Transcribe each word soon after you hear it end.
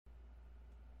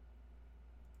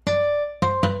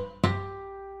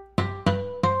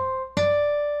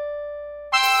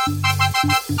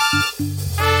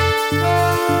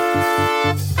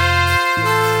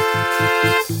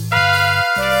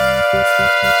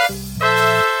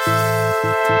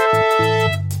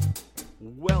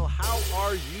Well, how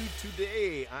are you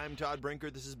today? I'm Todd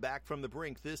Brinker. This is Back from the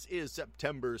Brink. This is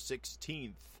September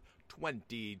 16th,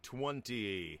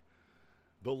 2020.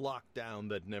 The lockdown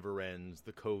that never ends,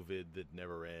 the COVID that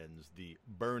never ends, the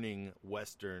burning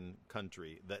Western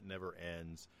country that never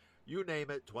ends. You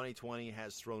name it, 2020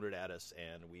 has thrown it at us,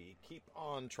 and we keep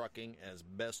on trucking as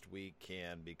best we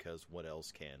can because what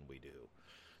else can we do?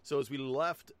 So as we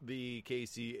left the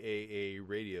KCAA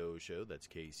radio show, that's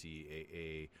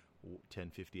KCAA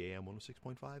 1050 AM,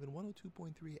 106.5 and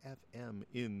 102.3 FM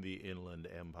in the Inland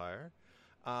Empire.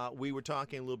 We were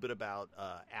talking a little bit about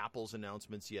Apple's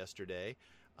announcements yesterday.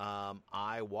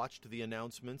 I watched the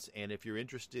announcements, and if you're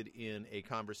interested in a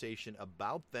conversation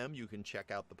about them, you can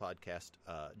check out the podcast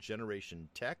Generation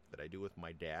Tech that I do with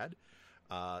my dad.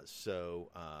 So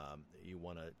you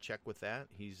want to check with that.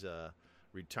 He's a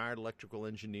retired electrical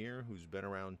engineer who's been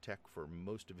around tech for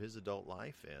most of his adult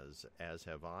life, as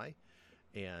have I.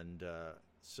 And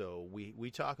so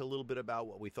we talk a little bit about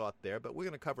what we thought there, but we're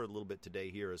going to cover a little bit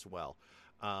today here as well.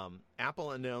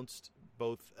 Apple announced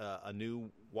both a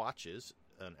new watches,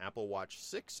 an Apple Watch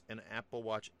 6 and an Apple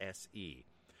Watch SE.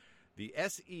 The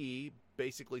SE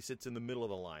basically sits in the middle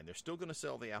of the line. They're still going to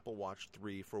sell the Apple Watch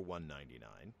 3 for $199.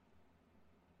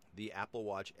 The Apple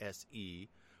Watch SE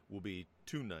will be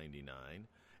 $299,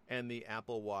 and the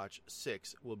Apple Watch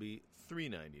 6 will be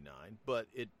 $399, but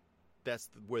that's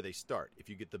where they start. If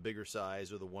you get the bigger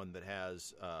size or the one that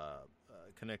has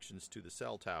connections to the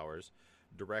cell towers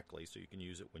directly, so you can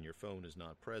use it when your phone is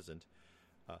not present,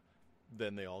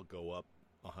 then they all go up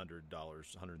 $100,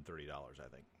 $130, I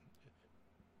think.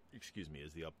 Excuse me,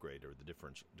 is the upgrade or the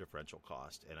differential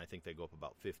cost. And I think they go up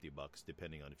about $50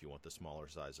 depending on if you want the smaller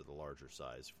size or the larger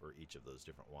size for each of those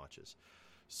different watches.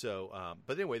 So,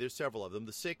 but anyway, there's several of them.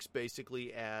 The 6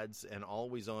 basically adds an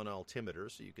always-on altimeter,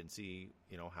 so you can see,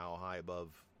 how high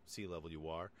above sea level you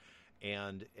are,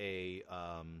 and a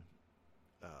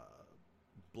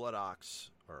blood ox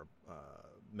or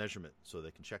measurement, so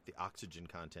they can check the oxygen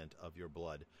content of your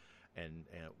blood, and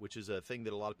which is a thing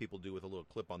that a lot of people do with a little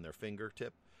clip on their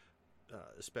fingertip.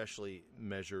 Especially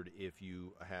measured if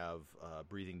you have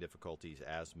breathing difficulties,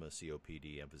 asthma,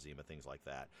 COPD, emphysema, things like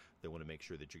that. They want to make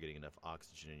sure that you're getting enough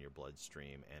oxygen in your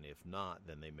bloodstream, and if not,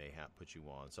 then they may put you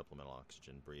on supplemental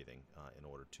oxygen breathing in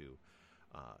order to,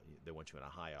 they want you in a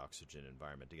high oxygen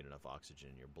environment to get enough oxygen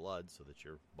in your blood so that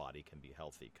your body can be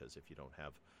healthy, because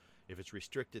if it's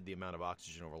restricted the amount of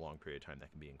oxygen over a long period of time,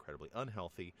 that can be incredibly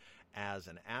unhealthy. As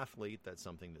an athlete, that's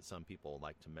something that some people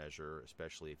like to measure,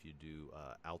 especially if you do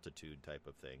altitude type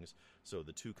of things. So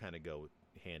the two kind of go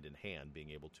hand in hand, being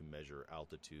able to measure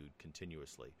altitude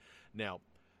continuously. Now,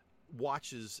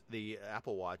 watches, the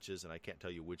Apple Watches, and I can't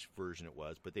tell you which version it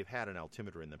was, but they've had an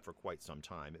altimeter in them for quite some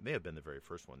time. It may have been the very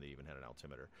first one that even had an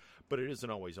altimeter, but it isn't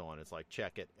always on. It's like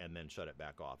check it and then shut it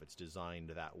back off. It's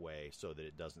designed that way so that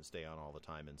it doesn't stay on all the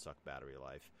time and suck battery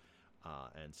life.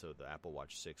 And so the Apple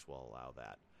Watch 6 will allow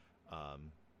that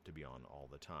to be on all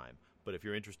the time. But if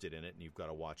you're interested in it and you've got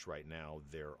a watch right now,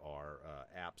 there are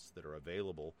apps that are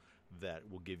available that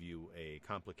will give you a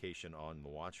complication on the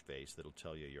watch face that'll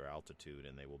tell you your altitude,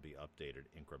 and they will be updated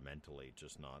incrementally,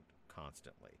 just not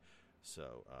constantly.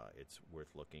 So it's worth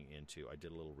looking into. I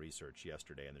did a little research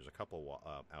yesterday, and there's a couple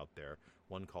out there.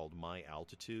 One called My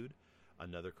Altitude,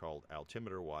 another called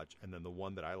Altimeter Watch, and then the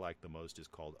one that I like the most is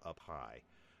called Up High.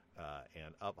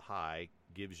 And Up High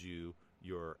gives you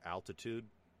your altitude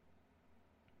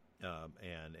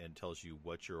and tells you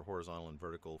what your horizontal and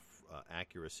vertical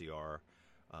accuracy are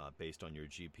based on your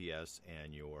GPS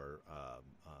and your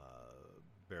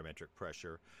barometric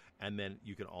pressure. And then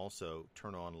you can also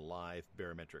turn on live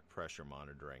barometric pressure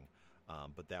monitoring,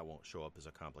 but that won't show up as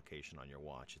a complication on your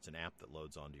watch. It's an app that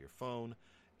loads onto your phone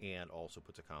and also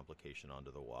puts a complication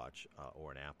onto the watch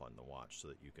or an app on the watch so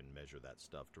that you can measure that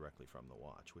stuff directly from the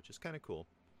watch, which is kind of cool.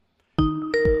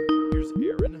 Here's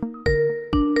Aaron.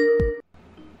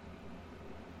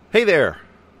 Hey there.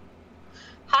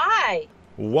 Hi.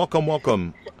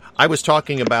 Welcome. I was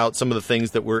talking about some of the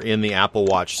things that were in the Apple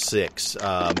Watch 6.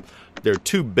 There are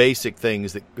two basic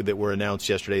things that were announced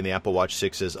yesterday in the Apple Watch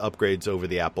 6 as upgrades over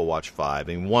the Apple Watch 5.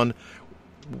 And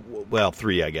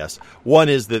three, I guess. One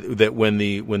is that when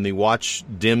the watch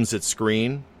dims its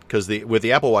screen, because with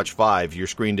the Apple Watch 5, your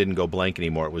screen didn't go blank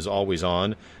anymore. It was always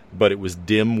on, but it was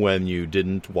dim when you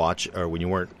didn't watch or when you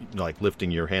weren't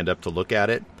lifting your hand up to look at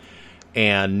it.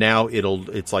 And now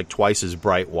it's like twice as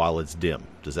bright while it's dim.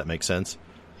 Does that make sense?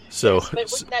 So, Yes,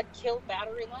 but wouldn't that kill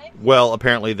battery life? well,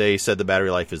 apparently they said the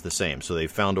battery life is the same, so they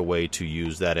found a way to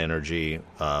use that energy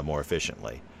more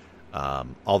efficiently.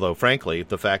 Although, frankly,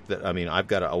 the fact that, I mean, I've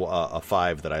got a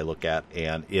 5 that I look at,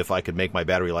 and if I could make my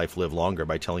battery life live longer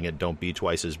by telling it don't be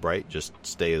twice as bright, just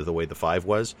stay the way the 5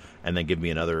 was, and then give me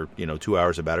another, 2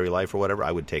 hours of battery life or whatever,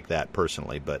 I would take that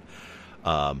personally. But,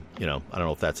 I don't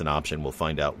know if that's an option. We'll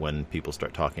find out when people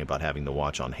start talking about having the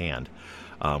watch on hand,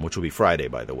 which will be Friday,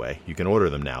 by the way. You can order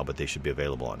them now, but they should be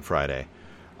available on Friday.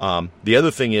 The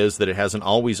other thing is that it has an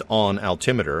always-on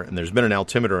altimeter, and there's been an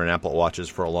altimeter in Apple Watches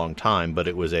for a long time, but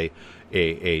it was a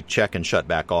check and shut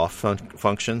back off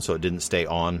function, so it didn't stay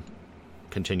on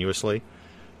continuously,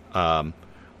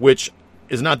 which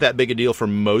is not that big a deal for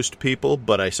most people,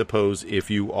 but I suppose if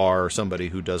you are somebody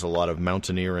who does a lot of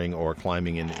mountaineering or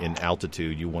climbing in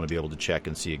altitude, you want to be able to check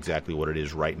and see exactly what it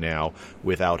is right now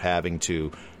without having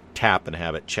to tap and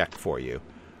have it check for you.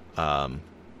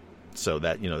 So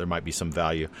that, there might be some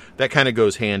value. That kind of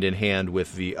goes hand in hand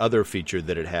with the other feature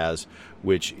that it has,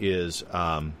 which is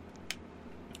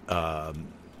the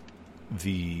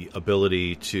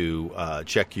ability to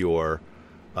check your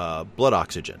blood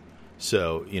oxygen.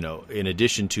 So, in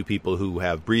addition to people who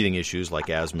have breathing issues like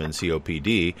asthma and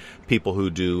COPD, people who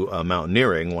do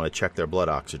mountaineering want to check their blood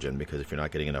oxygen, because if you're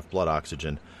not getting enough blood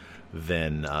oxygen,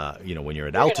 then when you're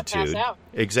at altitude,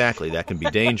 exactly, that can be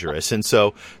dangerous. And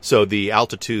so the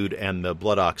altitude and the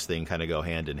blood ox thing kind of go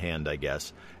hand in hand, I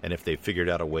guess. And if they figured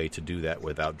out a way to do that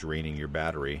without draining your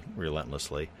battery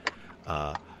relentlessly,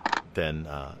 then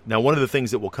now one of the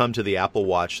things that will come to the Apple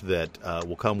Watch that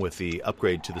will come with the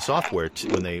upgrade to the software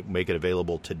when they make it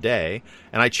available today,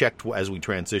 and I checked as we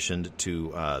transitioned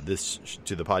to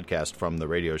to the podcast from the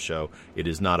radio show, it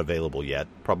is not available yet,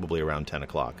 probably around 10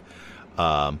 o'clock.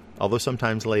 Although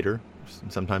sometimes later,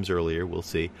 sometimes earlier, we'll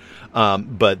see.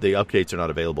 But the updates are not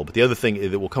available. But the other thing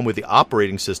that will come with the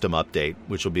operating system update,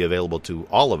 which will be available to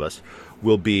all of us,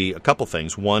 will be a couple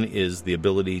things. One is the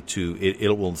ability to,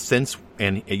 it will sense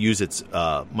and use its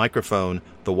microphone.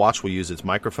 The watch will use its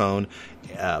microphone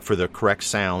for the correct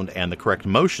sound and the correct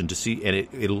motion to see, and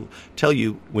it'll tell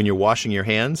you when you're washing your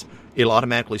hands, it'll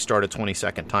automatically start a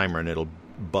 20-second timer, and it'll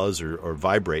buzz or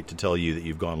vibrate to tell you that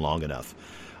you've gone long enough.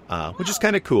 Which is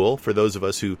kind of cool for those of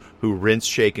us who rinse,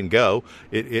 shake, and go.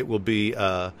 It will be,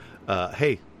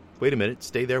 hey, wait a minute,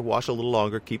 stay there, wash a little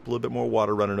longer, keep a little bit more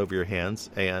water running over your hands,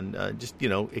 and just,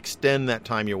 extend that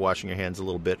time you're washing your hands a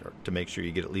little bit to make sure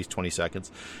you get at least 20 seconds.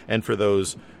 And for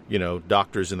those,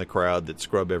 doctors in the crowd that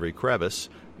scrub every crevice,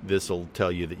 this will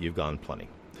tell you that you've gone plenty.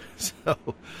 So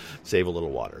save a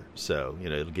little water. So,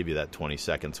 it'll give you that 20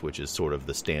 seconds, which is sort of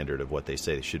the standard of what they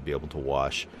say they should be able to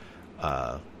wash,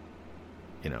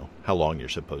 how long you're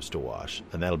supposed to wash.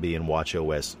 And that'll be in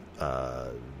watchOS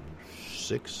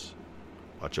 6,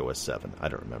 watchOS 7. I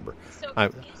don't remember. So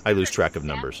I lose track of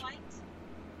numbers.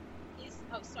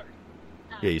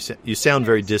 Yeah, you sound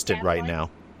very distant right now.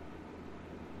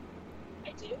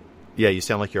 I do? Yeah, you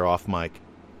sound like you're off mic.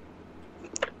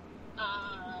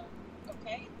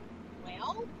 Okay.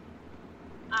 Well,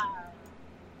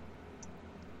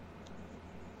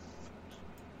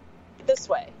 this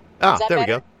way. There we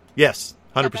go. Yes.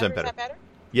 100% better. Is that better?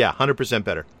 Yeah, 100%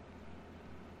 better.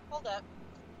 Hold up.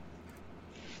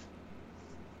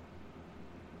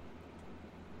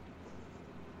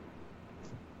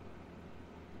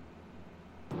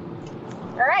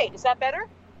 All right, is that better?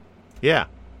 Yeah.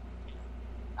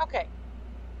 Okay.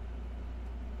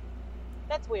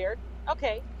 That's weird.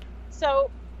 Okay. So,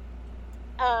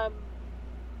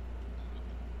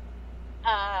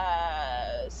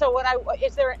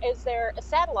 is there a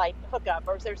satellite hookup,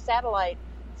 or is there satellite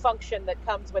function that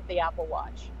comes with the Apple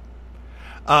Watch?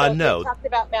 No. We talked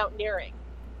about mountaineering.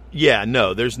 Yeah,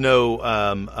 no, there's no,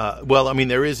 well, I mean,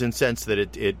 there is in sense that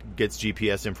it gets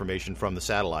GPS information from the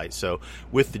satellite. So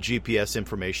with the GPS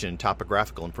information,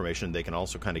 topographical information, they can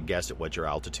also kind of guess at what your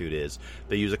altitude is.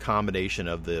 They use a combination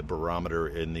of the barometer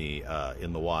in the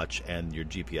watch and your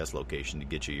GPS location to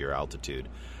get you your altitude.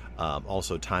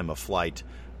 Also time of flight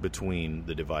between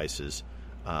the devices.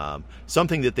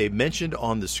 Something that they mentioned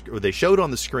or they showed on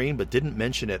the screen but didn't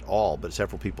mention at all, but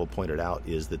several people pointed out,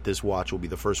 is that this watch will be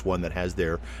the first one that has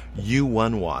their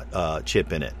U1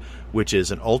 chip in it, which is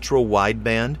an ultra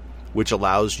wideband, which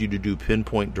allows you to do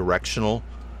pinpoint directional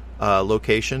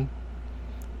location.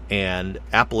 And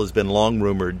Apple has been long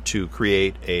rumored to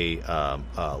create a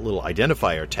little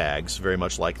identifier tags, very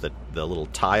much like the little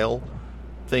Tile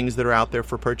things that are out there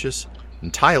for purchase.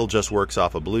 And Tile just works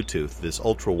off of Bluetooth. This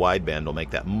ultra wideband will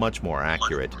make that much more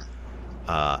accurate.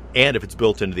 And if it's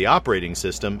built into the operating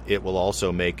system, it will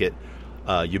also make it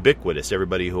ubiquitous.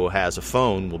 Everybody who has a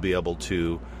phone will be able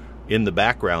to in the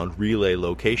background relay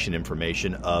location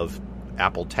information of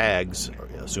Apple tags,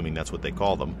 assuming that's what they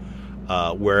call them,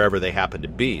 wherever they happen to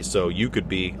be. So you could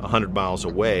be 100 miles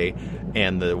away,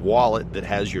 and the wallet that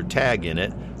has your tag in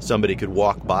it, somebody could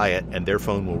walk by it, and their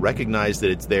phone will recognize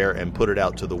that it's there and put it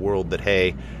out to the world that,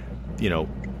 hey,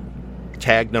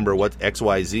 tag number what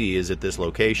XYZ is at this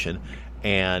location,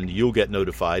 and you'll get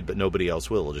notified, but nobody else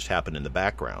will. It'll just happen in the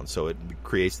background. So it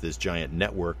creates this giant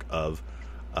network of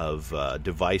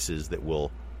devices that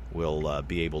will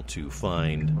be able to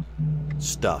find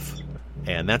stuff.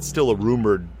 And that's still a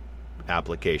rumored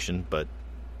application, but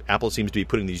Apple seems to be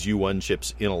putting these U1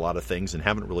 chips in a lot of things and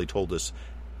haven't really told us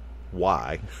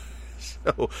why.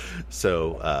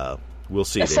 So we'll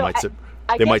see. So I guess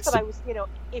what I was,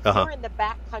 if Uh-huh. you're in the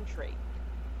back country,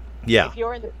 Yeah. if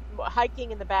you're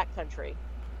hiking in the back country,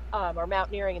 or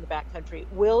mountaineering in the back country,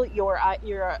 will your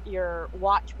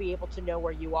watch be able to know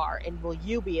where you are, and will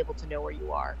you be able to know where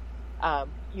you are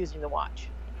using the watch?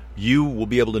 You will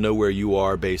be able to know where you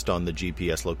are based on the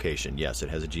GPS location. Yes, it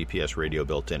has a GPS radio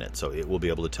built in it, so it will be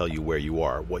able to tell you where you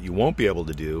are. What you won't be able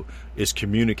to do is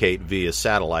communicate via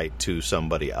satellite to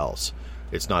somebody else.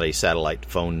 It's not a satellite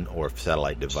phone or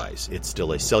satellite device. It's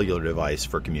still a cellular device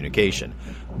for communication,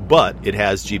 but it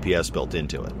has GPS built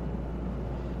into it.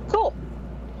 Cool.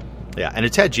 Yeah, and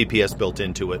it's had GPS built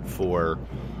into it for,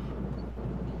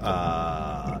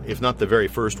 if not the very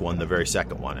first one, the very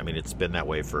second one. I mean, it's been that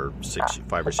way for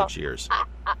 5 or 6 years.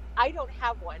 I don't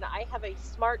have one. I have a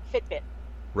smart Fitbit.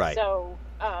 Right. So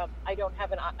I don't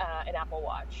have an Apple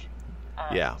Watch.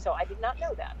 Yeah. So I did not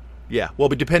know that. Yeah, well,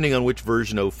 but depending on which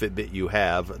version of Fitbit you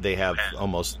have, they have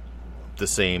almost the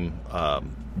same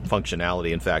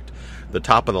functionality. In fact, the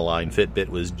top-of-the-line Fitbit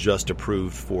was just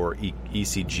approved for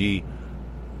ECG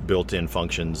built-in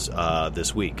functions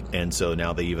this week, and so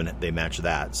now they match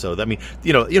that. So I mean,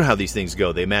 you know how these things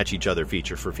go. They match each other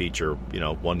feature for feature.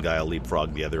 One guy will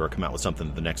leapfrog the other, or come out with something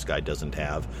that the next guy doesn't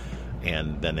have,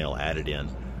 and then they'll add it in.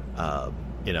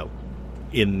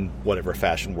 In whatever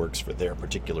fashion works for their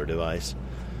particular device.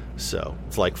 So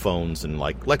it's like phones and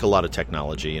like a lot of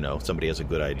technology. Somebody has a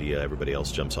good idea, everybody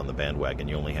else jumps on the bandwagon.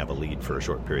 You only have a lead for a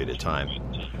short period of time.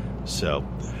 So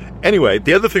anyway,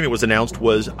 the other thing that was announced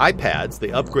was iPads. They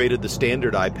upgraded the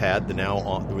standard iPad.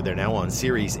 They're now on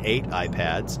Series 8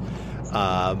 iPads.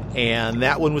 And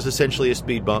that one was essentially a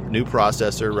speed bump. New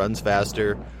processor, runs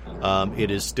faster.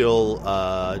 It is still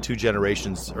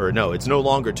it's no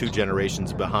longer 2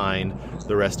 generations behind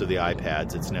the rest of the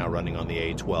iPads. It's now running on the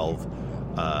A12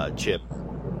 chip,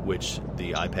 which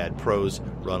the iPad Pros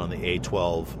run on the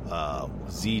A12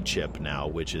 Z chip now,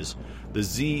 which is the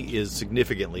Z is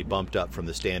significantly bumped up from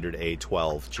the standard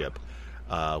A12 chip,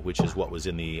 which is what was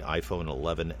in the iPhone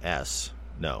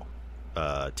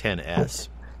 10s,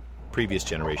 previous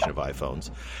generation of iPhones.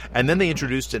 And then they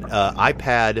introduced an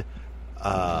iPad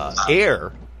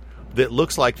Air that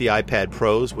looks like the iPad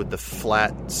Pros with the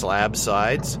flat slab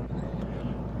sides.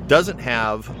 Doesn't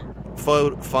have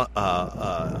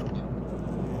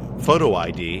photo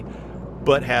ID,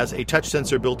 but has a touch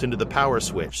sensor built into the power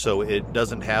switch, so it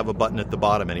doesn't have a button at the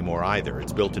bottom anymore either.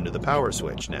 It's built into the power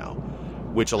switch now,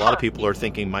 which a lot of people are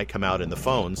thinking might come out in the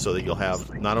phone, so that you'll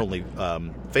have not only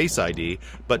Face ID,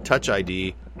 but Touch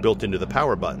ID built into the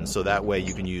power button, so that way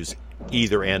you can use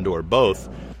either and or both.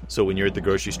 So when you're at the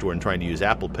grocery store and trying to use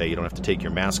Apple Pay, you don't have to take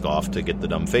your mask off to get the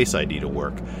dumb Face ID to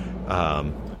work.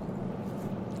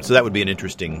 So that would be an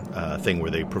interesting thing where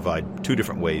they provide 2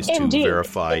 different ways to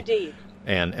verify,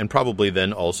 and probably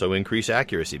then also increase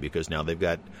accuracy, because now they've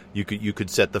got you could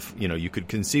set you could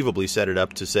conceivably set it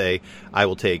up to say, I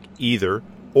will take either,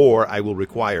 or I will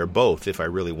require both if I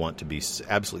really want to be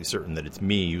absolutely certain that it's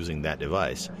me using that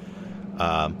device.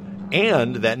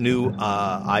 And that new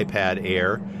iPad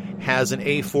Air has an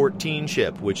A14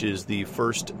 chip, which is the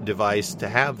first device to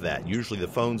have that. Usually the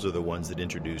phones are the ones that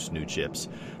introduce new chips.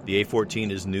 The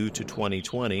A14 is new to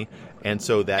 2020, and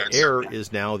so that Air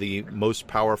is now the most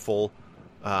powerful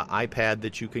iPad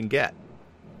that you can get.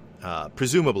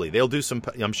 Presumably,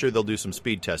 I'm sure they'll do some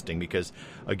speed testing, because,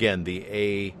 again, the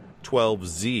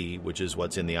A12Z, which is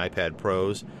what's in the iPad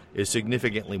Pros, is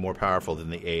significantly more powerful than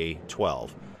the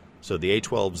A12. So the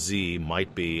A12Z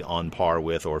might be on par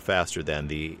with or faster than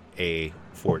the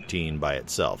A14 by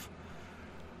itself.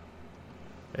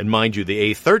 And mind you,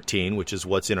 the A13, which is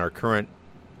what's in our current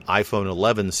iPhone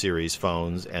 11 series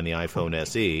phones and the iPhone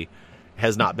SE,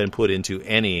 has not been put into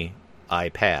any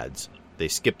iPads. They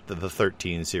skipped the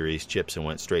 13 series chips and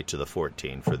went straight to the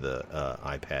 14 for the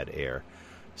iPad Air.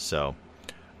 So,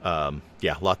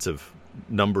 lots of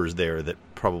numbers there that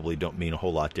probably don't mean a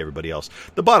whole lot to everybody else.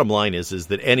 The bottom line is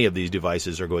that any of these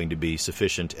devices are going to be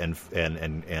sufficient and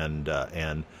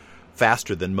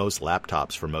faster than most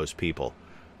laptops for most people,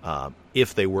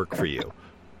 if they work for you.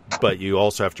 But you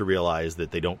also have to realize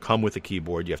that they don't come with a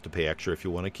keyboard. You have to pay extra if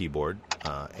you want a keyboard,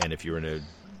 and if you're in a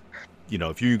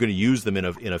if you're going to use them in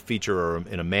a feature or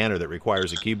in a manner that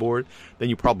requires a keyboard, then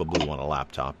you probably want a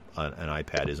laptop. An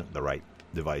iPad isn't the right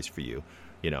device for you.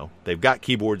 They've got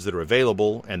keyboards that are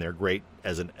available, and they're great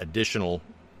as an additional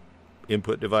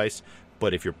input device.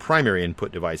 But if your primary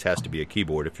input device has to be a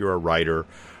keyboard, if you're a writer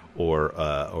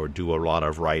or do a lot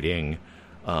of writing,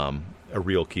 a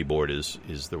real keyboard is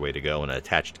the way to go, and an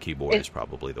attached keyboard is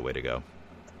probably the way to go.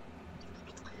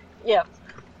 Yeah.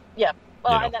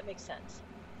 Well, and that makes sense.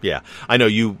 Yeah, I know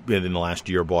you in the last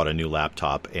year bought a new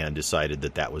laptop and decided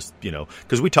that was,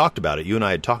 because we talked about it. You and I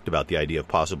had talked about the idea of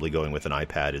possibly going with an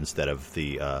iPad instead of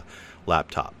the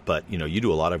laptop. But, you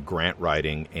do a lot of grant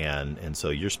writing, and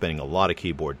so you're spending a lot of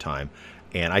keyboard time,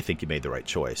 and I think you made the right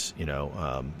choice.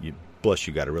 Plus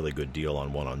you got a really good deal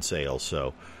on one on sale.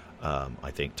 So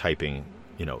I think typing,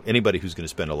 anybody who's going to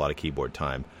spend a lot of keyboard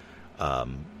time,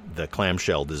 the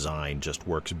clamshell design just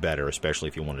works better, especially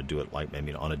if you want to do it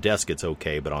on a desk, it's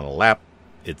okay, but on a lap,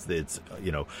 it's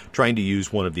trying to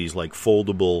use one of these like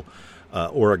foldable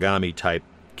origami type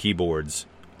keyboards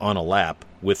on a lap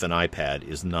with an iPad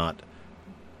is not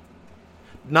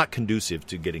conducive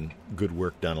to getting good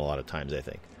work done a lot of times, I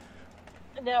think.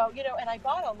 No, and I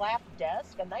bought a lap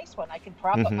desk, a nice one. I can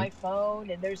prop up my phone,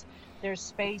 and there's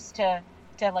space to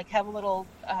like have a little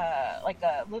like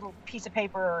a little piece of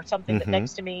paper or something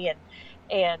next to me,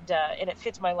 and it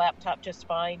fits my laptop just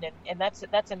fine, and that's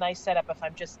a nice setup if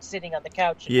I'm just sitting on the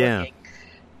couch and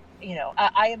working.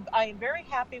 I am very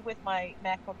happy with my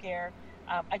MacBook Air.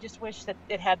 I just wish that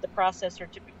it had the processor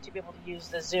to be able to use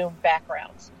the Zoom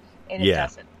backgrounds, and it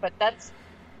doesn't. But that's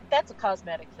a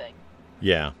cosmetic thing.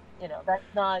 Yeah.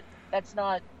 That's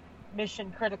not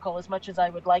mission critical as much as I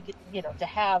would like it, to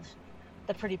have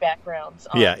the pretty backgrounds.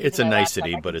 It's a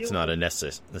nicety, but it's not a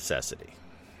necessity.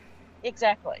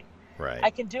 Exactly. Right.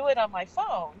 I can do it on my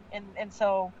phone, and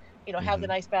so have the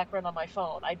nice background on my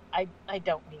phone. I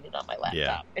don't need it on my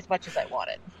laptop as much as I want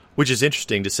it. Which is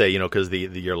interesting to say, because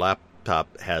your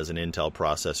laptop has an Intel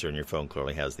processor and your phone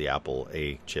clearly has the Apple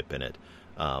A chip in it.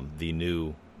 The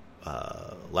new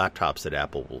laptops that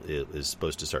Apple is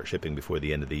supposed to start shipping before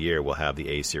the end of the year will have the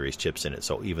A series chips in it.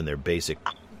 So even their basic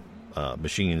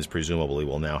machines presumably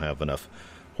will now have enough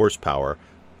horsepower,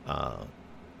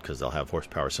 because they'll have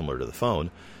horsepower similar to the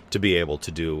phone, to be able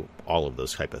to do all of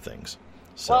those type of things.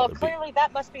 So clearly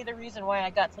that must be the reason why I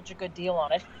got such a good deal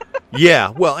on it. Yeah,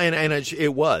 well, and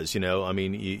it was, I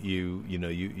mean,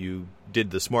 you did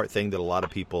the smart thing that a lot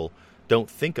of people don't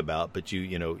think about, but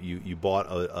you bought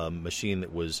a machine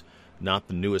that was not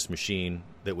the newest machine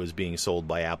that was being sold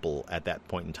by Apple at that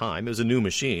point in time. It was a new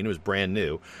machine. It was brand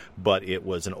new, but it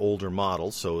was an older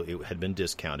model, so it had been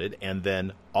discounted. And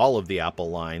then all of the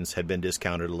Apple lines had been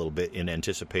discounted a little bit in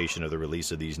anticipation of the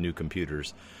release of these new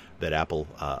computers that Apple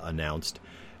announced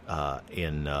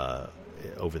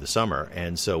over the summer.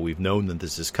 And so we've known that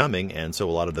this is coming, and so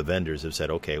a lot of the vendors have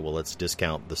said, okay, well, let's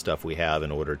discount the stuff we have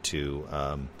in order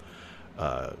to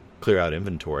clear out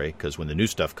inventory, because when the new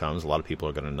stuff comes, a lot of people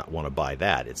are going to want to buy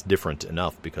that. It's different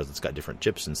enough because it's got different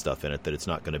chips and stuff in it that it's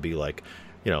not going to be like,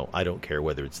 I don't care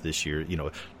whether it's this year,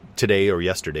 today or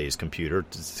yesterday's computer.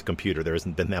 It's a computer. There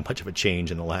hasn't been that much of a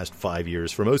change in the last 5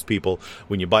 years. For most people,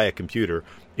 when you buy a computer,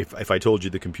 if I told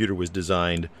you the computer was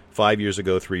designed 5 years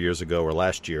ago, 3 years ago, or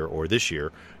last year, or this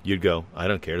year, you'd go, I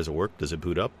don't care. Does it work? Does it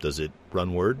boot up? Does it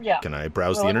run Word? Yeah. Can I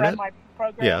browse the internet?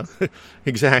 Yeah,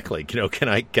 exactly. Can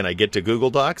I get to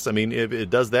Google Docs? I mean, if it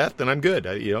does that, then I'm good.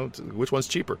 Which one's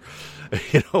cheaper?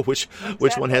 Which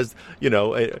one has, and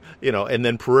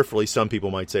then peripherally, some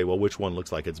people might say, well, which one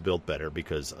looks like it's built better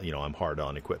because, I'm hard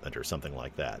on equipment or something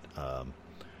like that.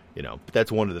 But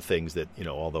that's one of the things that,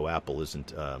 although Apple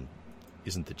isn't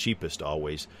the cheapest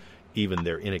always, even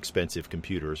their inexpensive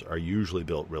computers are usually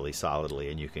built really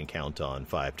solidly, and you can count on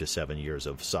 5 to 7 years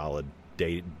of solid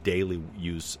daily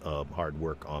use of hard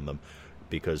work on them,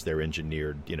 because they're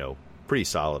engineered, pretty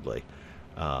solidly.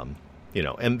 And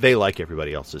they, like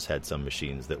everybody else, has had some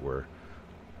machines that were,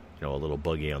 a little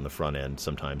buggy on the front end.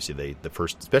 Sometimes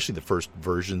especially the first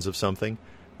versions of something,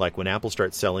 like when Apple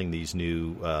starts selling these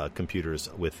new computers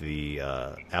with the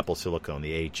Apple Silicon,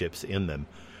 the A chips in them.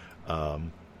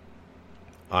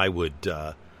 I would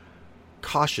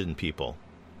caution people.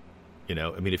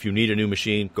 If you need a new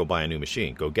machine, go buy a new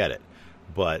machine, go get it.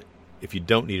 But if you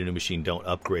don't need a new machine, don't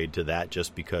upgrade to that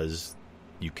just because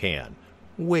you can.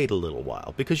 Wait a little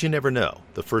while, because you never know.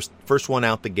 The first one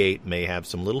out the gate may have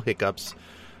some little hiccups,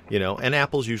 and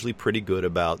Apple's usually pretty good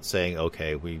about saying,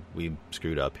 okay, we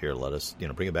screwed up here, let us,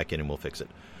 bring it back in and we'll fix it.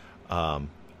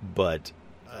 But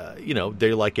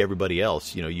they're like everybody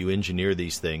else. You engineer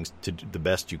these things to the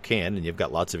best you can, and you've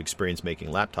got lots of experience making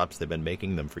laptops. They've been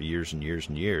making them for years and years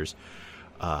and years.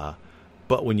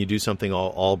 But when you do something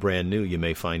all brand new, you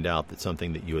may find out that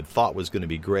something that you had thought was going to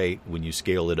be great, when you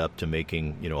scale it up to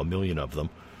making 1 million of them,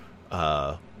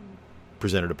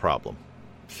 presented a problem.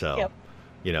 So,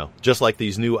 just like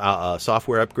these new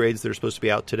software upgrades that are supposed to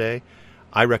be out today,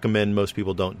 I recommend most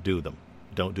people don't do them.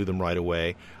 Don't do them right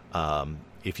away.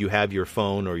 If you have your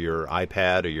phone or your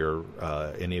iPad or your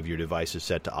any of your devices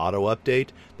set to auto update,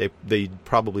 they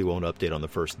probably won't update on the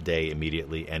first day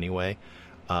immediately anyway.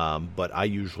 But I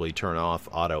usually turn off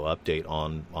auto update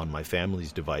on my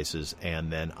family's devices,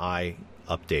 and then I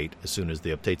update as soon as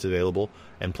the update's available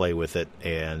and play with it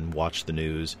and watch the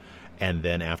news. And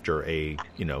then after a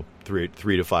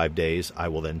 3 to 5 days, I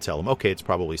will then tell them, okay, it's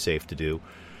probably safe to do.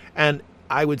 And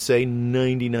I would say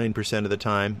 99% of the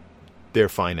time, they're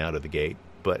fine out of the gate.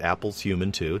 But Apple's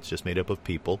human too. It's just made up of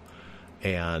people.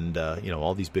 And,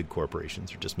 all these big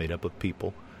corporations are just made up of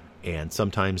people. And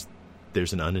sometimes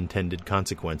there's an unintended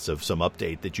consequence of some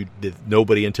update that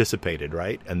nobody anticipated,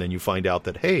 right? And then you find out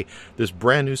that, hey, this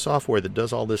brand new software that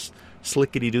does all this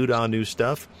slickety-doo-dah new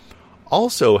stuff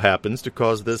also happens to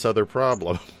cause this other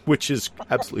problem, which is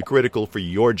absolutely critical for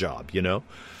your job,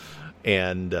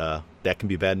 And that can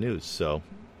be bad news. So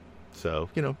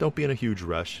don't be in a huge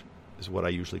rush is what I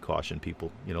usually caution people.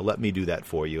 Let me do that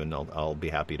for you, and I'll be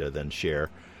happy to then share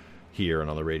here and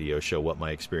on the radio show what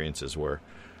my experiences were,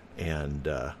 and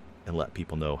let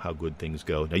people know how good things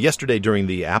go. Now, yesterday during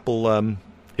the Apple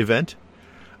event,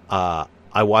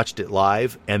 I watched it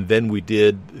live, and then we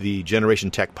did the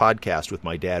Generation Tech podcast with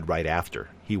my dad right after.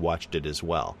 He watched it as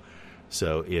well.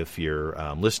 So if you're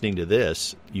listening to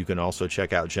this, you can also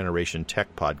check out Generation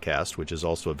Tech podcast, which is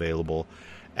also available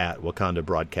at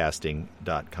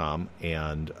wakandabroadcasting.com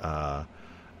and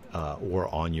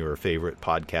or on your favorite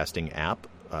podcasting app.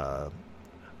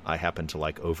 I happen to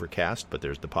like Overcast, but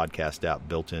there's the podcast app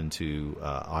built into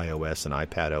iOS and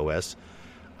iPad OS.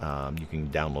 You can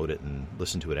download it and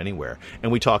listen to it anywhere.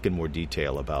 And we talk in more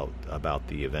detail about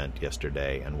the event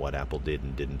yesterday and what Apple did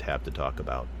and didn't have to talk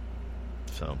about.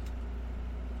 So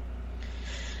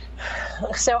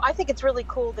I think it's really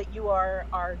cool that you are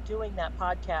doing that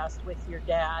podcast with your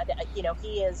dad.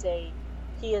 He is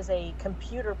a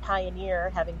computer pioneer,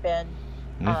 having been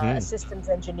a systems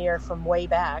engineer from way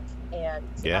back, and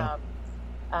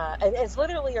is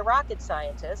literally a rocket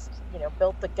scientist. Helped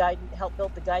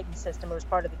build the guidance system. It was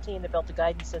part of the team that built the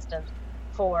guidance system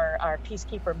for our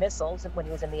Peacekeeper missiles when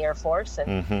he was in the Air Force,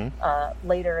 and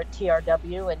later at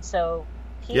TRW. And so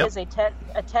he is a tech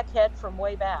head from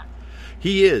way back.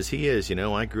 He is.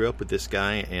 I grew up with this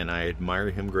guy, and I admire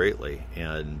him greatly.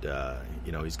 And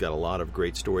he's got a lot of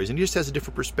great stories, and he just has a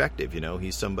different perspective.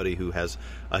 He's somebody who has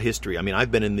a history. I mean,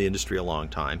 I've been in the industry a long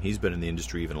time. He's been in the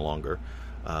industry even longer,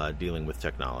 dealing with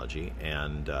technology,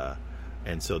 and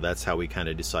so that's how we kind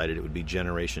of decided it would be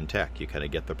Generation Tech. You kind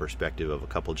of get the perspective of a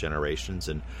couple generations,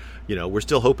 and we're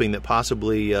still hoping that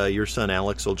possibly your son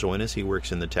Alex will join us. He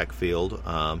works in the tech field,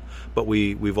 but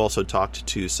we've also talked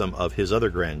to some of his other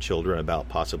grandchildren about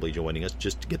possibly joining us,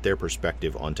 just to get their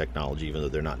perspective on technology, even though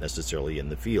they're not necessarily in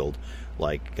the field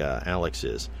like Alex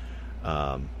is.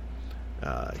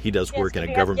 He does work in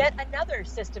a government. Yet another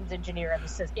systems engineer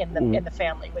in the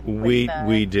family.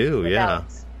 We do, yeah.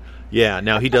 Alex. Yeah,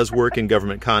 now he does work in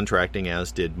government contracting,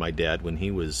 as did my dad when he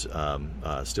was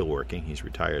still working. He's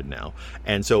retired now.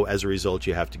 And so as a result,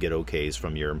 you have to get okays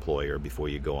from your employer before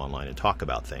you go online and talk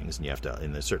about things. And you have to,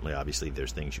 and there's certainly, obviously,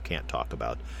 there's things you can't talk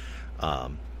about.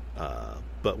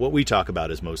 But what we talk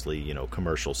about is mostly,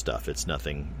 commercial stuff. It's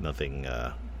nothing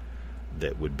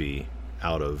that would be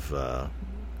out of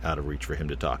reach for him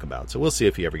to talk about. So we'll see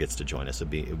if he ever gets to join us. It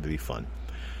would be fun.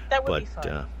 That would be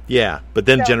fun. But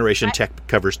then Generation Tech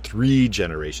covers 3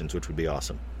 generations, which would be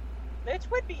awesome. It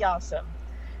would be awesome.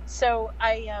 So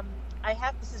I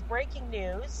have, this is breaking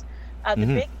news. The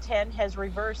Big Ten has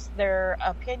reversed their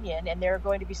opinion, and they're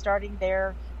going to be starting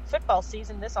their football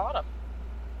season this autumn.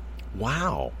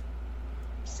 Wow.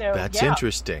 So that's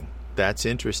interesting. That's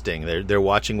interesting. They're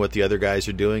watching what the other guys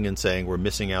are doing and saying we're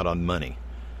missing out on money.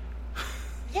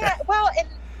 Yeah, well,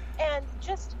 and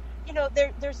just,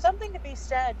 there's something to be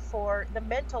said for the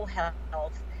mental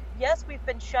health. Yes, we've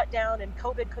been shut down, and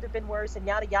COVID could have been worse, and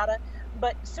yada yada.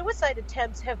 But suicide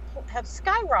attempts have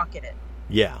skyrocketed.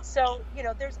 Yeah. So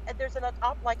there's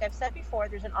like I've said before,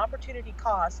 there's an opportunity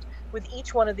cost with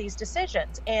each one of these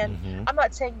decisions, and I'm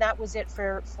not saying that was it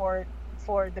for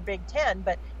the Big Ten,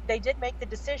 but they did make the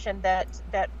decision that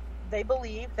they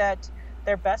believe that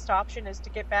their best option is to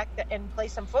get back and play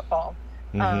some football.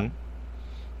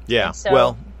 Yeah. And so,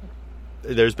 Well,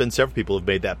 there's been several people who've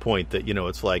made that point that,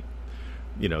 it's like,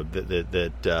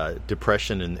 that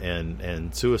depression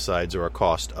and suicides are a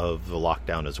cost of the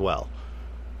lockdown as well.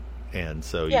 And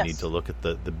so you yes. need to look at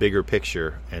the bigger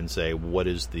picture and say, what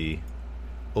is the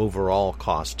overall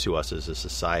cost to us as a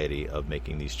society of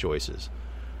making these choices?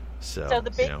 So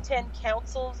the Big Ten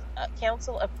Council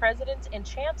of Presidents and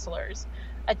Chancellors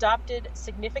adopted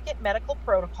significant medical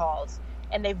protocols,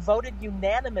 and they voted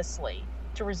unanimously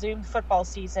to resume football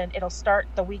season. It'll start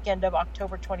the weekend of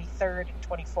October 23rd and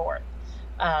 24th,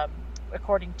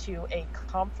 according to a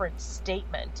conference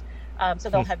statement. So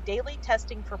they'll have daily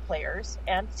testing for players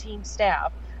and team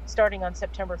staff starting on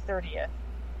September 30th.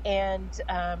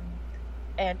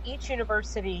 And each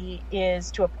university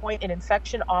is to appoint an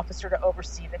infection officer to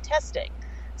oversee the testing.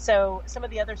 So some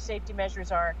of the other safety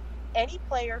measures are any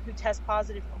player who tests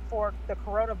positive for the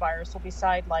coronavirus will be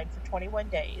sidelined for 21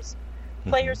 days.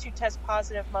 Players who test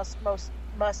positive must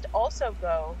also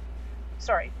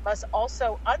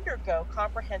undergo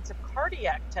comprehensive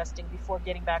cardiac testing before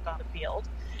getting back on the field.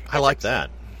 I like that.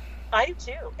 I do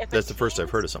too. That's the first I've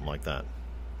heard of something like that.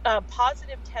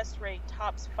 Positive test rate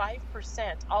tops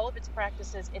 5%. All of its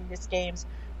practices in these games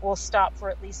will stop for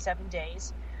at least 7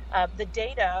 days. The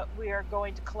data we are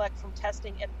going to collect from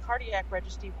testing and cardiac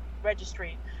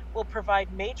registry will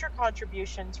provide major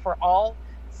contributions for all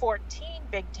 14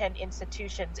 Big Ten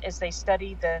institutions as they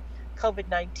study the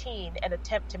COVID-19 and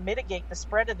attempt to mitigate the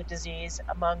spread of the disease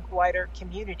among wider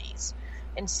communities.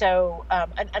 And so,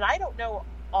 and I don't know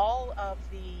all of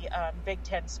the Big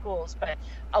Ten schools, but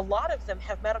a lot of them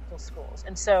have medical schools.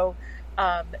 And so,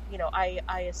 I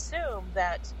assume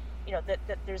that,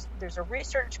 that there's a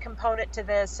research component to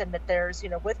this, and that there's,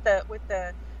 with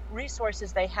the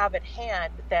resources they have at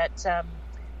hand, that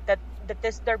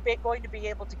they're going to be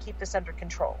able to keep this under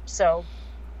control. So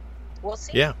we'll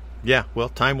see. Yeah. Well,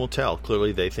 time will tell.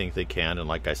 Clearly, they think they can, and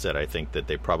like I said, I think that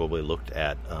they probably looked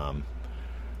at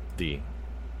the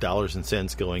dollars and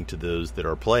cents going to those that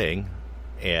are playing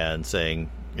and saying,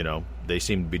 they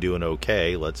seem to be doing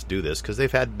okay, let's do this, because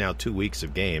they've had now 2 weeks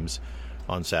of games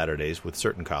on Saturdays with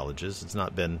certain colleges. It's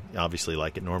not been obviously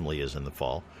like it normally is in the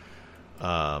fall.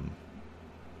 And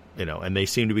they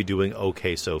seem to be doing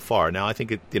okay so far. Now, I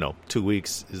think 2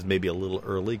 weeks is maybe a little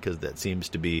early, because there seems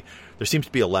to be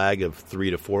a lag of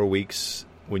 3 to 4 weeks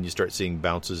when you start seeing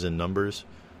bounces in numbers,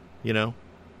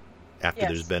 after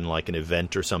there's been like an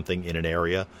event or something in an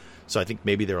area. So I think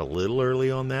maybe they're a little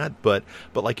early on that, but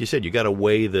like you said, you got to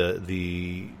weigh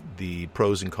the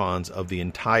pros and cons of the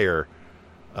entire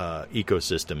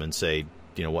ecosystem and say,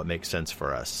 what makes sense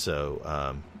for us.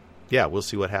 So we'll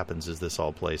see what happens as this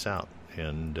all plays out.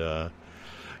 And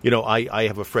I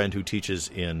have a friend who teaches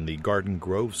in the Garden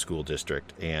Grove School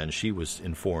District, and she was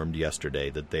informed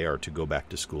yesterday that they are to go back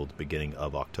to school at the beginning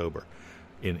of October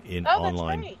in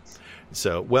online. That's right.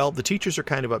 So, well, the teachers are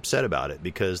kind of upset about it,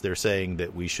 because they're saying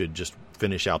that we should just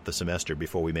finish out the semester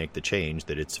before we make the change,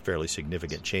 that it's a fairly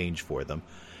significant change for them.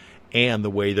 And the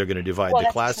way they're going to divide the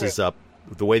classes up,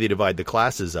 the way they divide the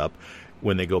classes up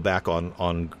when they go back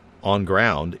on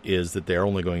ground, is that they're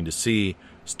only going to see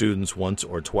students once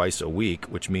or twice a week,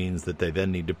 which means that they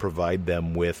then need to provide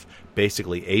them with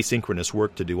basically asynchronous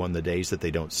work to do on the days that they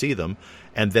don't see them,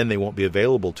 and then they won't be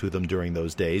available to them during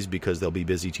those days because they'll be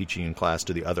busy teaching in class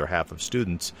to the other half of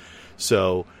students.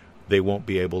 So they won't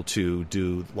be able to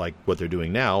do like what they're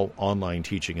doing now, online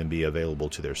teaching, and be available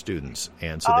to their students.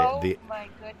 And so my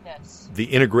goodness, the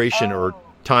integration or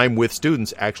time with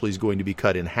students actually is going to be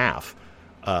cut in half,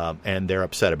 and they're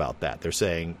upset about that. They're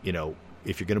saying,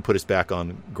 if you're going to put us back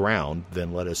on ground,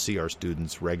 then let us see our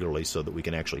students regularly so that we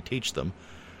can actually teach them.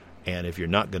 And if you're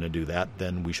not going to do that,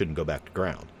 then we shouldn't go back to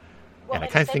ground. Well, and I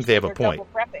kind of think they have a point.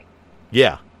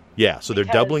 Yeah. So they're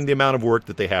doubling the amount of work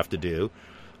that they have to do.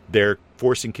 They're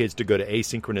forcing kids to go to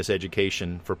asynchronous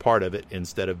education for part of it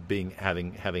instead of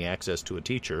having access to a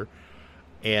teacher.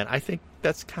 And I think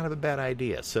that's kind of a bad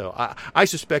idea. So I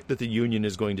suspect that the union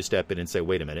is going to step in and say,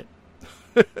 wait a minute,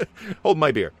 hold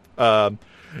my beer. I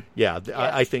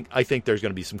think there's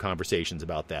going to be some conversations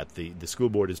about that. The school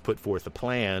board has put forth a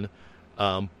plan,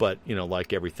 but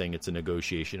like everything, it's a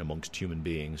negotiation amongst human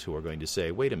beings who are going to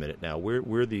say, wait a minute, now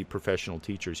we're the professional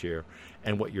teachers here,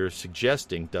 and what you're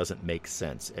suggesting doesn't make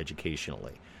sense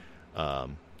educationally.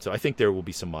 So I think there will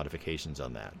be some modifications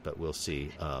on that, but we'll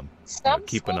see. Some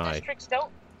keep school an eye. districts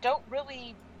don't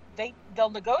really they'll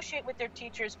negotiate with their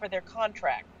teachers for their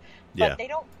contract. But they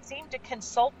don't seem to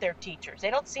consult their teachers.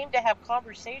 They don't seem to have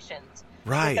conversations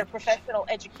with their professional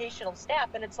educational staff.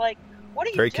 And it's like, what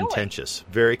are you doing?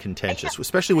 Very contentious,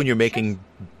 especially when you're making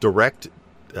direct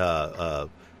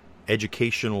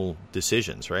educational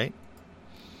decisions, right?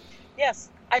 Yes.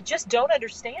 I just don't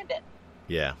understand it.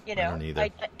 Yeah, You I know, don't either.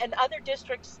 and other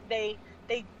districts, they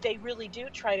really do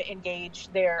try to engage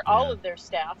all Yeah. of their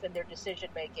staff in their decision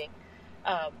making.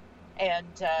 Um, and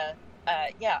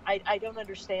yeah, I don't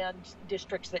understand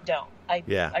districts that don't.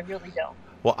 Yeah. I really don't.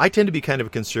 Well, I tend to be kind of a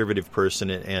conservative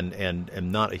person and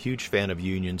am not a huge fan of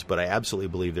unions, but I absolutely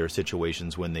believe there are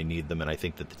situations when they need them, and I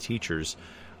think that the teachers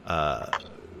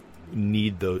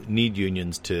need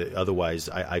unions to. Otherwise,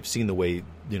 I've seen the way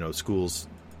schools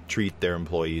treat their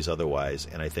employees otherwise,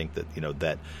 and I think that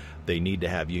that they need to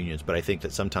have unions. But I think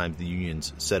that sometimes the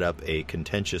unions set up a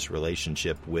contentious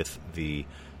relationship with the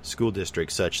school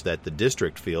district, such that the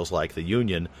district feels like the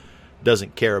union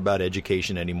doesn't care about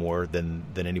education anymore than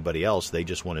anybody else. They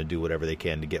just want to do whatever they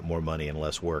can to get more money and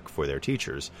less work for their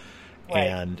teachers.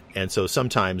 Right. And so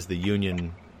sometimes the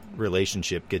union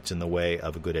relationship gets in the way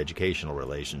of a good educational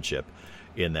relationship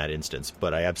in that instance.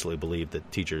 But I absolutely believe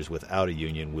that teachers without a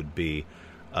union would be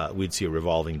we'd see a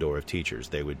revolving door of teachers.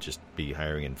 They would just be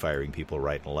hiring and firing people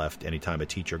right and left. Anytime a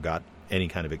teacher got any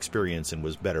kind of experience and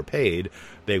was better paid,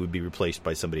 they would be replaced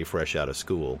by somebody fresh out of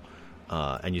school.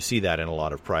 And you see that in a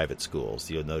lot of private schools.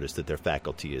 You'll notice that their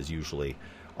faculty is usually,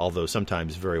 although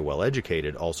sometimes very well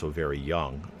educated, also very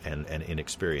young and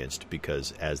inexperienced,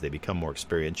 because as they become more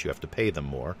experienced, you have to pay them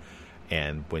more.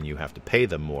 And when you have to pay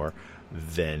them more,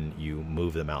 then you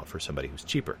move them out for somebody who's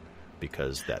cheaper,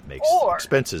 because that makes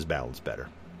expenses balance better.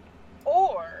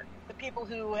 Or the people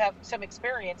who have some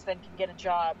experience then can get a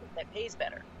job that pays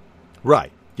better.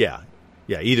 Right. Yeah.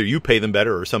 Yeah. Either you pay them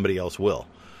better or somebody else will.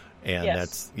 And Yes.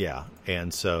 that's, yeah.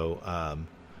 And so,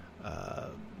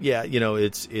 yeah,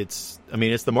 it's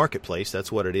the marketplace.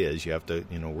 That's what it is. You have to,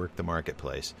 work the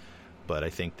marketplace. But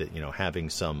I think that, having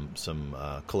some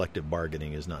collective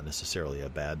bargaining is not necessarily a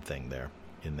bad thing there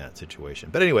in that situation.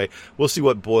 But anyway, we'll see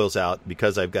what boils out.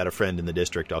 Because I've got a friend in the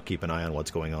district, I'll keep an eye on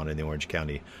what's going on in the Orange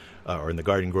County or in the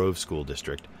Garden Grove School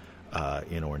District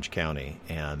in Orange County.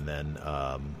 And then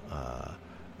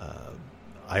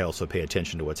I also pay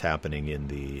attention to what's happening in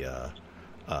the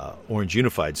Orange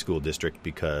Unified School District,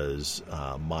 because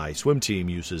my swim team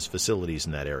uses facilities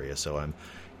in that area. So I'm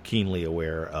keenly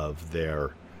aware of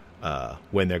their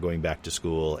when they're going back to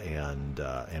school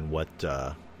and what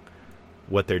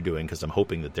they're doing, because I'm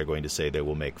hoping that they're going to say they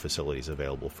will make facilities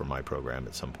available for my program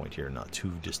at some point here in not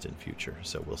too distant future.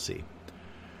 So we'll see.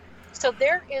 So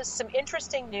there is some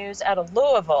interesting news out of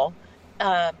Louisville.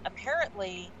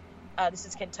 Apparently, this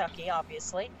is Kentucky,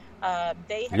 obviously.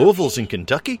 Louisville's in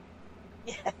Kentucky?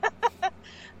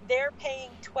 They're paying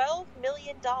 $12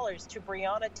 million to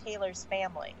Breonna Taylor's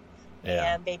family.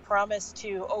 Yeah. And they promise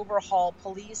to overhaul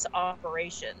police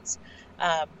operations.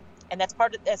 And that's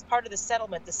part of the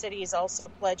settlement. The city is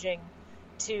also pledging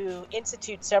to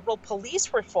institute several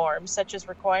police reforms, such as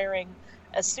requiring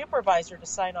a supervisor to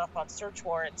sign off on search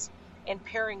warrants and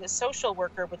pairing the social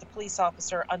worker with the police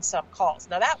officer on some calls.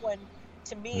 Now, that one,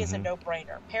 to me, is a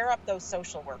no-brainer. Pair up those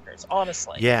social workers,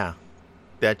 honestly. Yeah.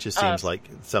 That just seems like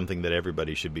something that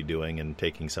everybody should be doing, and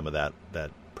taking some of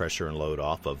that pressure and load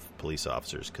off of police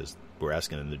officers, because we're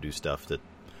asking them to do stuff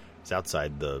that's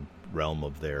outside the realm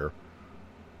of their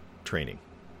training.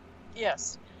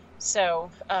 Yes.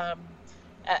 So, and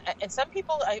some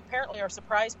people apparently are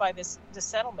surprised by this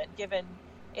settlement, given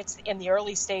it's in the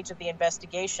early stage of the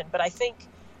investigation. But I think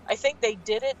they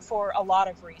did it for a lot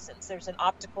of reasons. There's an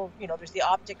optical, there's the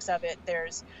optics of it.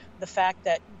 There's the fact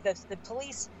that the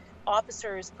police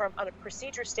officers, from on a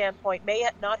procedure standpoint, may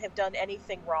not have done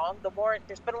anything wrong. The warrant,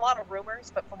 there's been a lot of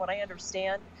rumors, but from what I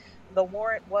understand, the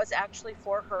warrant was actually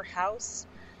for her house.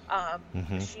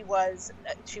 She was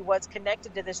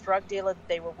connected to this drug dealer that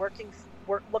they were looking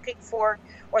for,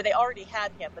 or they already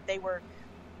had him, but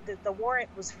the warrant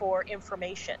was for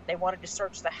information. They wanted to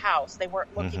search the house. They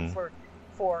weren't looking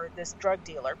for this drug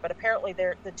dealer, but apparently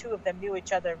the two of them knew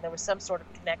each other, and there was some sort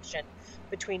of connection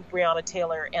between Breonna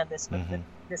Taylor and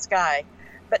this guy.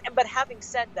 But having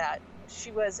said that,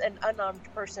 she was an unarmed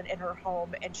person in her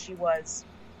home, and she was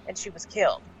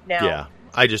killed. Now, yeah,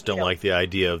 I just don't like the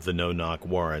idea of the no-knock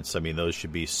warrants. I mean, those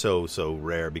should be so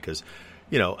rare, because,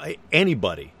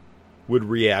 anybody would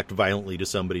react violently to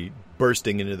somebody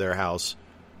bursting into their house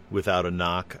without a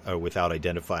knock or without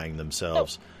identifying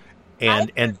themselves. I've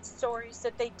heard stories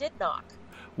that they did knock.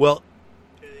 Well,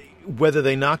 whether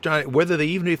they knocked on it,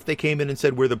 even if they came in and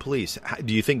said, "We're the police,"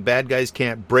 do you think bad guys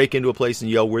can't break into a place and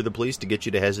yell, "We're the police," to get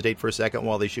you to hesitate for a second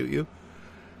while they shoot you?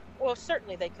 Well,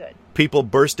 certainly they could. People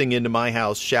bursting into my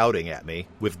house shouting at me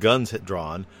with guns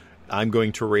drawn, I'm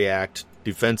going to react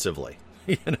defensively.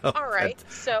 All right.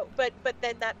 So, but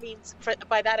then that means,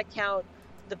 by that account,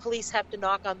 the police have to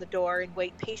knock on the door and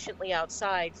wait patiently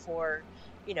outside for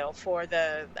for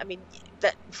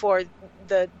for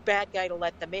the bad guy to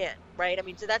let them in, right? I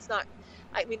mean, so that's not.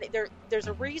 I mean, there's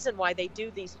a reason why they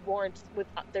do these warrants with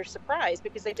their surprise,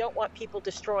 because they don't want people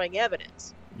destroying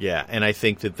evidence. Yeah, and I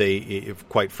think that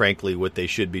quite frankly, what they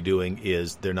should be doing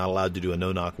is they're not allowed to do a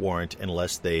no-knock warrant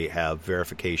unless they have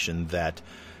verification that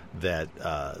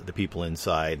the people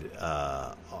inside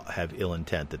have ill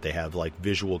intent, that they have like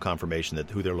visual confirmation that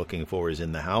who they're looking for is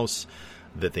in the house,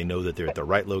 that they know that they're at the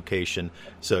right location.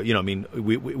 So, I mean,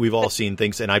 we've all seen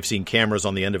things, and I've seen cameras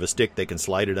on the end of a stick. They can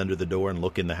slide it under the door and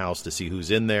look in the house to see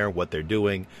who's in there, what they're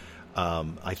doing.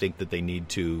 I think that they need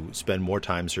to spend more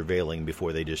time surveilling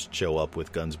before they just show up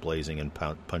with guns blazing and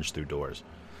punch through doors.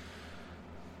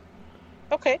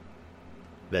 Okay.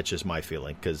 That's just my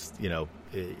feeling, because,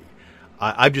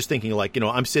 I'm just thinking like,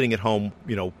 I'm sitting at home,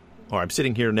 or I'm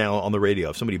sitting here now on the radio.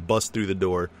 If somebody busts through the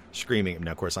door screaming,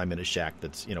 now, of course, I'm in a shack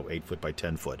that's, 8 foot by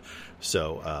 10 foot.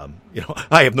 So,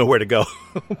 I have nowhere to go.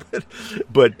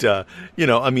 but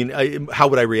I mean, how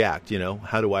would I react?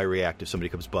 How do I react if somebody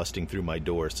comes busting through my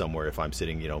door somewhere if I'm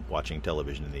sitting, watching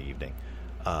television in the evening?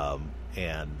 I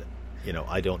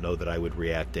don't know that I would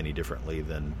react any differently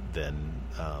than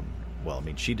well, I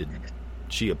mean, she didn't.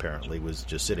 She apparently was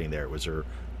just sitting there. It was her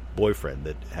boyfriend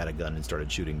that had a gun and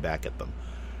started shooting back at them.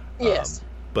 Yes.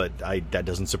 But that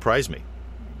doesn't surprise me,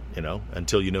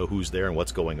 until you know who's there and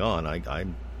what's going on.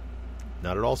 I'm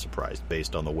not at all surprised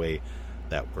based on the way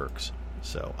that works.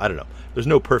 So I don't know. There's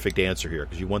no perfect answer here,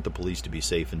 because you want the police to be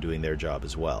safe and doing their job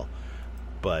as well.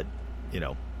 But,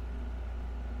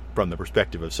 from the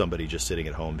perspective of somebody just sitting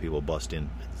at home, people bust in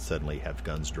and suddenly have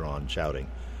guns drawn, shouting.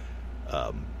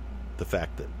 The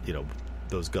fact that,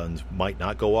 those guns might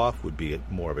not go off would be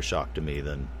more of a shock to me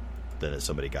than if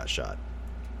somebody got shot.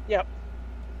 Yep.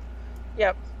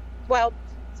 Well,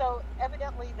 so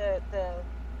evidently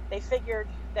they figured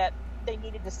that they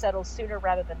needed to settle sooner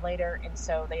rather than later, and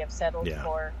so they have settled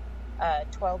for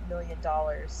 $12 million,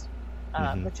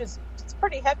 which is it's a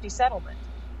pretty hefty settlement.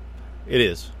 It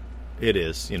is.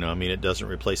 I mean, it doesn't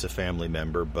replace a family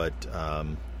member, but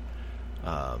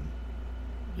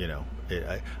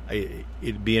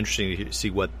it'd be interesting to see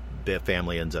what the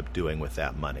family ends up doing with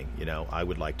that money. I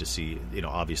would like to see,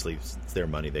 obviously it's their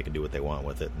money. They can do what they want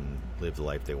with it and live the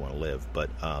life they want to live.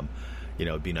 But,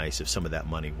 it'd be nice if some of that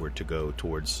money were to go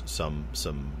towards some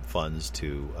funds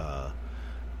to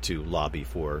lobby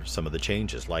for some of the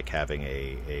changes, like having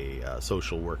a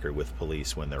social worker with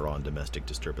police when they're on domestic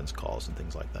disturbance calls and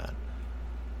things like that.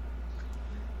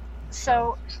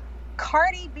 So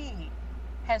Cardi B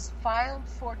has filed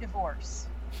for divorce.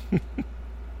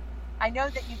 I know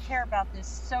that you care about this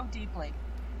so deeply.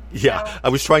 Yeah, so, I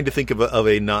was trying to think of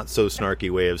a not so snarky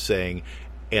way of saying,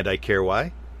 and I care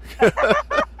why. And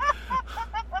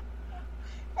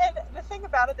the thing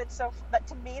about it that's so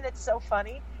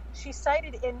funny, she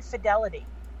cited infidelity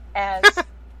as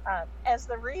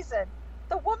the reason.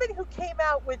 The woman who came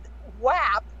out with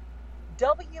WAP,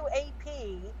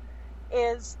 W-A-P,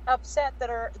 is upset that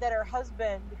her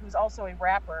husband, who's also a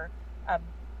rapper, the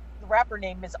rapper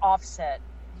name is Offset.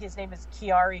 His name is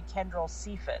Kiari Kendall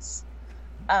Cephas.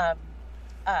 But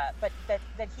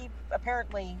that he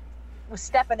apparently was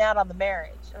stepping out on the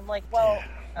marriage. I'm like, well,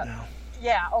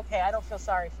 yeah, okay, I don't feel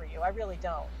sorry for you. I really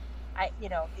don't.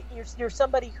 You're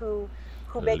somebody who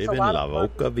makes a lot of money.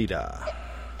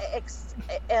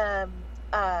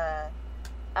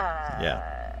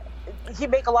 He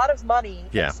make a lot of money.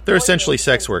 Yeah, they're essentially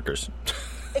sex workers.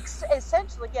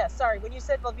 Essentially, yeah. Sorry, when you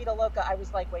said La Vida Loca, I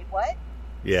was like, wait, what?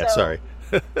 Yeah, sorry.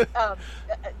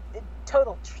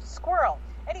 Total squirrel.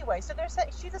 Anyway, so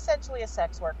she's essentially a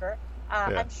sex worker.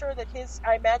 I'm sure that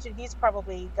I imagine he's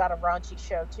probably got a raunchy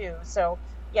show too. So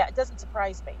yeah, it doesn't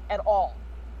surprise me at all.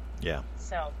 Yeah.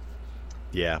 So.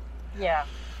 Yeah. Yeah.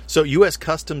 So U.S.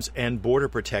 Customs and Border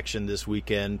Protection this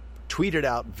weekend tweeted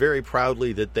out very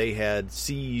proudly that they had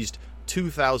seized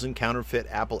 2,000 counterfeit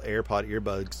Apple AirPod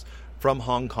earbuds from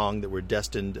Hong Kong that were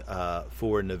destined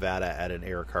for Nevada at an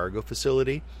air cargo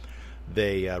facility.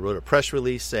 They wrote a press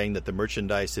release saying that the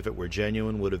merchandise, if it were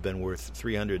genuine, would have been worth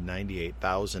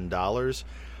 $398,000.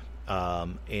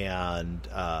 And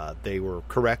they were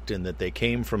correct in that they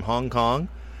came from Hong Kong,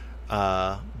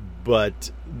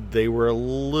 but they were a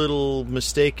little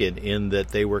mistaken in that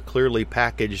they were clearly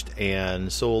packaged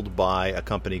and sold by a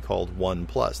company called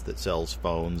OnePlus that sells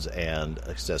phones and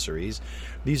accessories.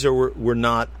 These were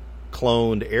not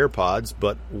cloned AirPods,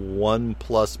 but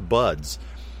OnePlus Buds.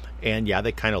 And yeah,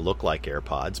 they kind of look like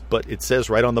AirPods, but it says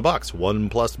right on the box,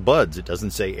 OnePlus Buds. It doesn't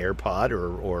say AirPod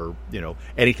or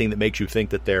anything that makes you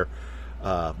think that they're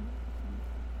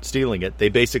stealing it. They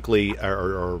basically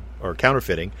are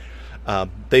counterfeiting.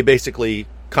 They basically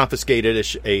confiscated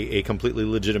a completely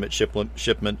legitimate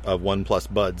shipment of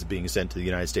OnePlus buds being sent to the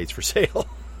United States for sale.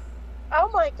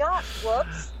 Oh my gosh!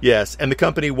 Whoops. Yes, and the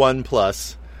company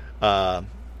OnePlus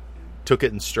took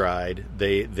it in stride.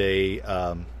 They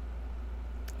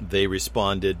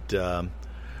responded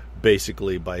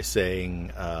basically by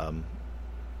saying,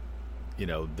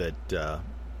 that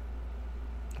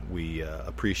we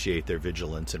appreciate their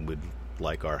vigilance and would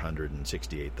like our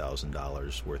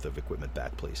 $168,000 worth of equipment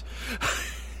back, please.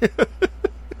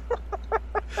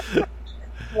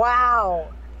 Wow.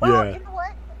 Well, Yeah. you know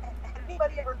what? Has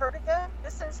anybody ever heard of them?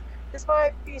 This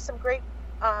might be some great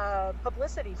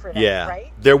publicity for them, Yeah,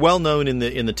 right? they're well known in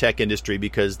the tech industry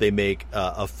because they make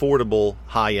affordable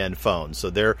high end phones. So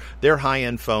their high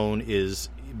end phone is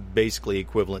basically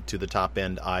equivalent to the top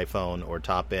end iPhone or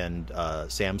top end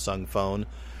Samsung phone.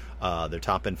 Their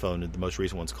top end phone, the most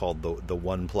recent one's called the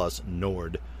OnePlus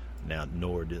Nord. Now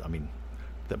Nord, I mean,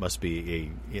 that must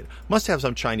must have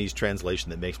some Chinese translation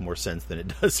that makes more sense than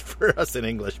it does for us in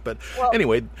English. But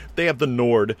anyway, they have the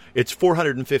Nord. It's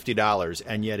 $450,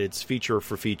 and yet it's feature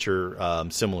for feature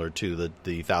similar to the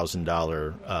 $1,000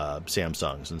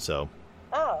 Samsungs. And so,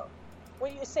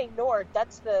 when you say Nord,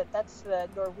 that's the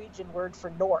Norwegian word for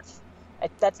north.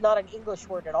 That's not an English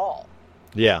word at all.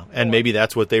 yeah, and maybe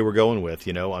that's what they were going with.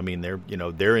 I mean,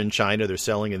 they're in China, they're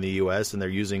selling in the U.S., and they're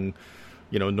using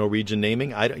Norwegian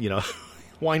naming.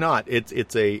 Why not? It's a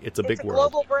big world. It's a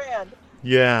global brand.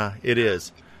 Yeah, it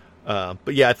is.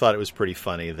 But yeah, I thought it was pretty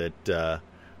funny that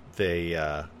they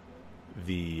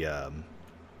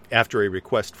after a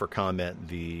request for comment,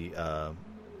 the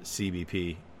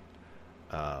CBP,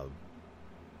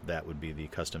 that would be the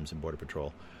Customs and Border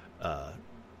Patrol,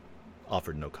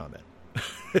 offered no comment.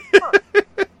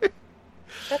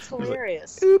 That's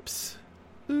hilarious. Like, oops.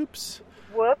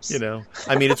 Whoops.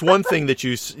 I mean, it's one thing that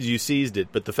you seized it,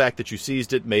 but the fact that you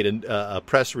seized it, made a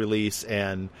press release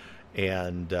and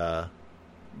made a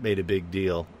big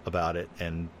deal about it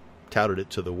and touted it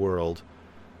to the world,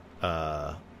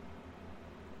 has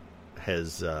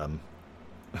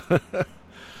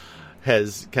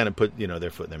has kind of put their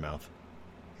foot in their mouth.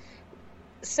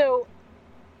 So,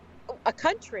 a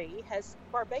country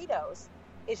Barbados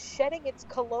is shedding its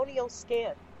colonial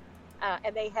skin.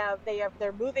 And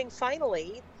they're moving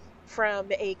finally from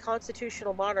a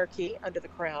constitutional monarchy under the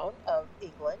crown of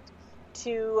England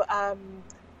to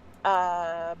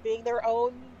being their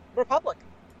own republic.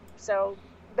 So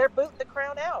they're booting the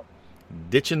crown out.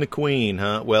 Ditching the Queen,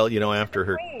 huh? Well, after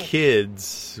her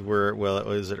kids were,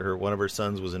 one of her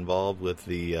sons was involved with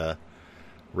the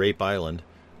Rape Island.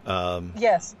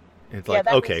 Yes. It's like,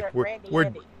 okay,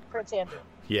 we're Prince Andrew.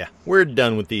 Yeah, we're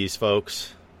done with these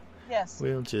folks. Yes.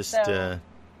 We'll just we're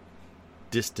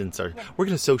going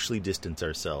to socially distance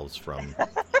ourselves from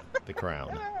the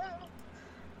crown.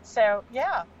 So,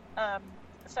 yeah.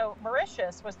 So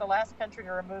Mauritius was the last country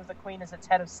to remove the Queen as its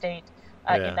head of state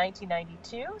in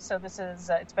 1992. So this is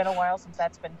it's been a while since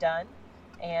that's been done.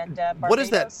 And Barbados what is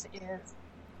that? Is...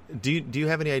 Do you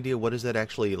have any idea what does that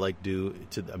actually do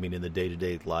to? I mean, in the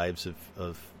day-to-day lives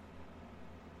of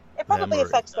it probably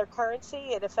affects their currency.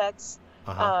 It affects.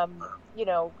 I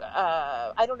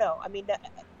don't know. I mean,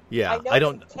 yeah, I know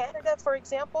in Canada, for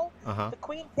example, the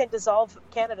Queen can dissolve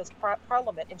Canada's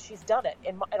parliament, and she's done it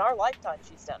in our lifetime.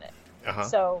 She's done it.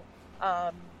 So,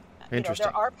 interesting.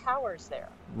 There are powers there.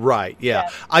 Right. Yeah.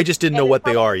 Yes. I just didn't know what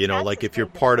they are. Taxes Like if you're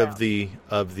part of the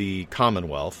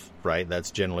Commonwealth, right? That's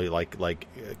generally like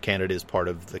Canada is part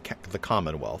of the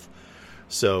Commonwealth.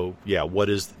 So yeah, what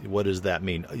does that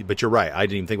mean? But you're right. I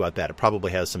didn't even think about that. It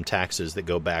probably has some taxes that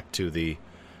go back to the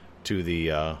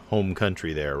home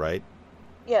country there, right?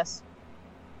 Yes.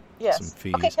 Yes. Some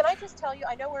fees. Okay. Can I just tell you?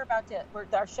 I know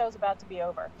our show's about to be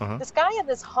over. This guy in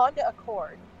this Honda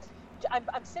Accord.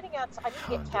 I'm sitting outside. I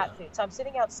need to get cat food, so I'm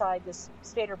sitting outside this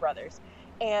Stater Brothers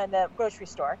and grocery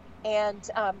store, and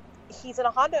he's in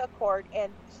a Honda Accord, and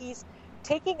he's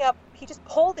taking up. He just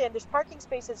pulled in. There's parking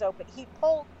spaces open.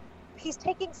 He's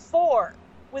taking 4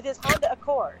 with his Honda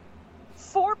Accord.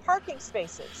 4 parking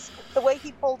spaces. The way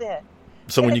he pulled in.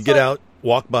 So when you get out,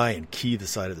 walk by and key the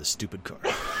side of the stupid car.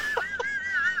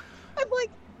 I'm like,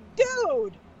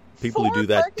 dude. People who do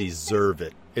that deserve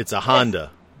it. It's a Honda.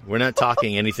 We're not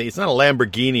talking anything. It's not a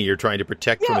Lamborghini you're trying to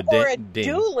protect from a ding.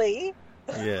 Dually.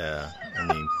 Yeah, I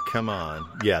mean, come on.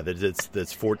 Yeah,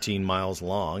 that's 14 miles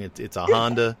long. It's a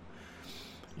Honda.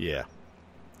 Yeah,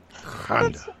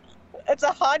 Honda. It's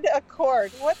a Honda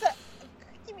Accord. What's that?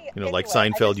 Like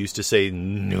Seinfeld used to say,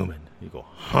 Newman. You go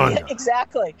Honda.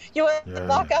 Exactly. You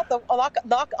knock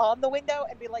on the window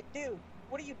and be like, dude,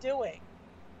 what are you doing?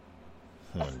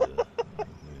 Honda.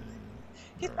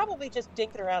 He's probably just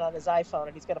dinking around on his iPhone,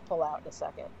 and he's going to pull out in a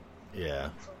second. Yeah.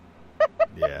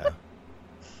 Yeah.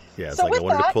 Yeah, it's So like I with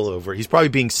wanted to that- pull over. He's probably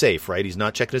being safe, right? He's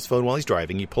not checking his phone while he's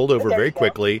driving. He pulled over There very you go.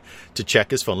 quickly to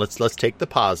check his phone. Let's take the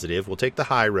positive. We'll take the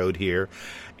high road here,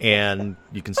 and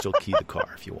you can still key the car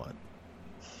if you want.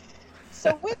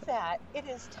 So with that, it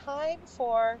is time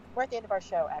for... We're at the end of our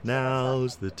show, actually.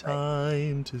 Now's the That's not-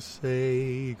 time to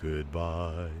say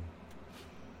goodbye.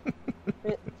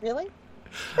 Really?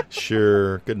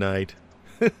 Sure. Good night.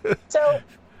 So,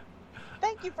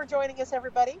 thank you for joining us,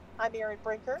 everybody. I'm Erin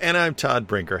Brinker. And I'm Todd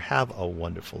Brinker. Have a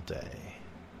wonderful day.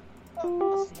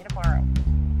 We'll see you tomorrow.